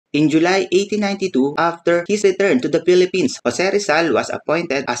In July 1892, after his return to the Philippines, Jose Rizal was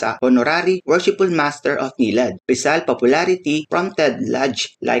appointed as a Honorary Worshipful Master of Nilad. Rizal's popularity prompted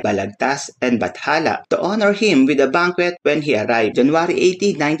lodges like Balagtas and Bathala to honor him with a banquet when he arrived. January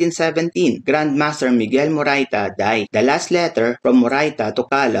 18, 1917, Grand Master Miguel Moraita died. The last letter from Moraita to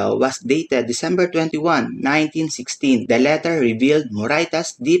Calao was dated December 21, 1916. The letter revealed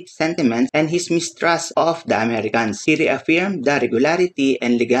Moraita's deep sentiments and his mistrust of the Americans. He reaffirmed the regularity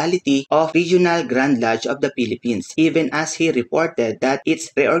and legality of Regional Grand Lodge of the Philippines, even as he reported that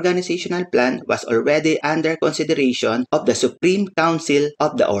its reorganizational plan was already under consideration of the Supreme Council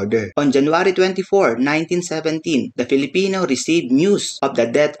of the Order. On January 24, 1917, the Filipino received news of the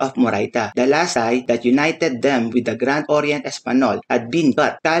death of Moraita. The last tie that united them with the Grand Orient Espanol had been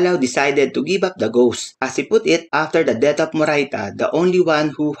cut. Calao decided to give up the ghost. As he put it, after the death of Moraita, the only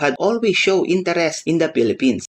one who had always shown interest in the Philippines.